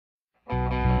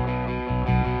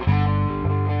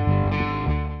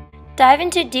Dive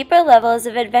into deeper levels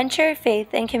of adventure, faith,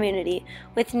 and community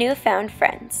with newfound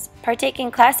friends. Partake in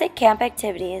classic camp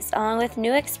activities along with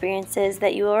new experiences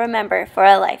that you will remember for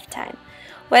a lifetime.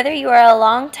 Whether you are a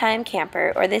long-time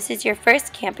camper or this is your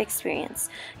first camp experience,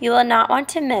 you will not want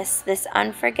to miss this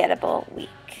unforgettable week.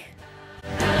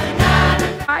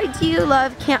 Why do you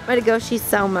love Camp Metagoshi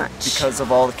so much? Because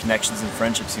of all the connections and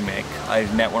friendships you make. I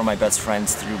met one of my best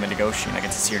friends through Metagoshi and I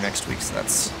get to see her next week, so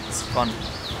it's fun.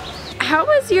 How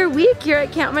was your week here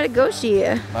at Camp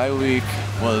Metagoshi? My week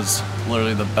was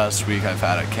literally the best week I've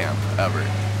had at camp ever.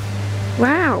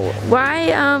 Wow.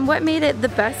 Why, what made it the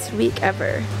best week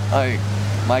ever?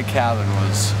 My cabin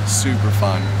was super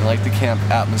fun. And like the camp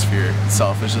atmosphere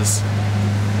itself was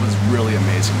really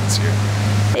amazing this year.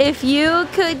 If you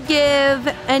could give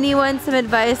anyone some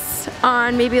advice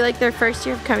on maybe like their first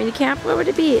year of coming to camp, what would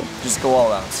it be? Just go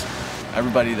all out.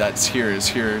 Everybody that's here is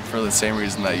here for the same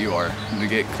reason that you are, to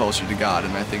get closer to God,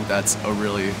 and I think that's a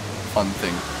really fun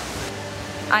thing.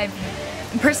 I've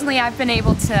been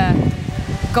able to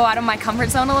go out of my comfort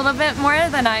zone a little bit more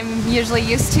than I'm usually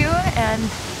used to, and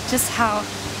just how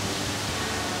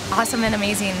awesome and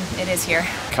amazing it is here.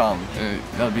 Come,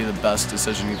 that'll be the best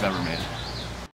decision you've ever made.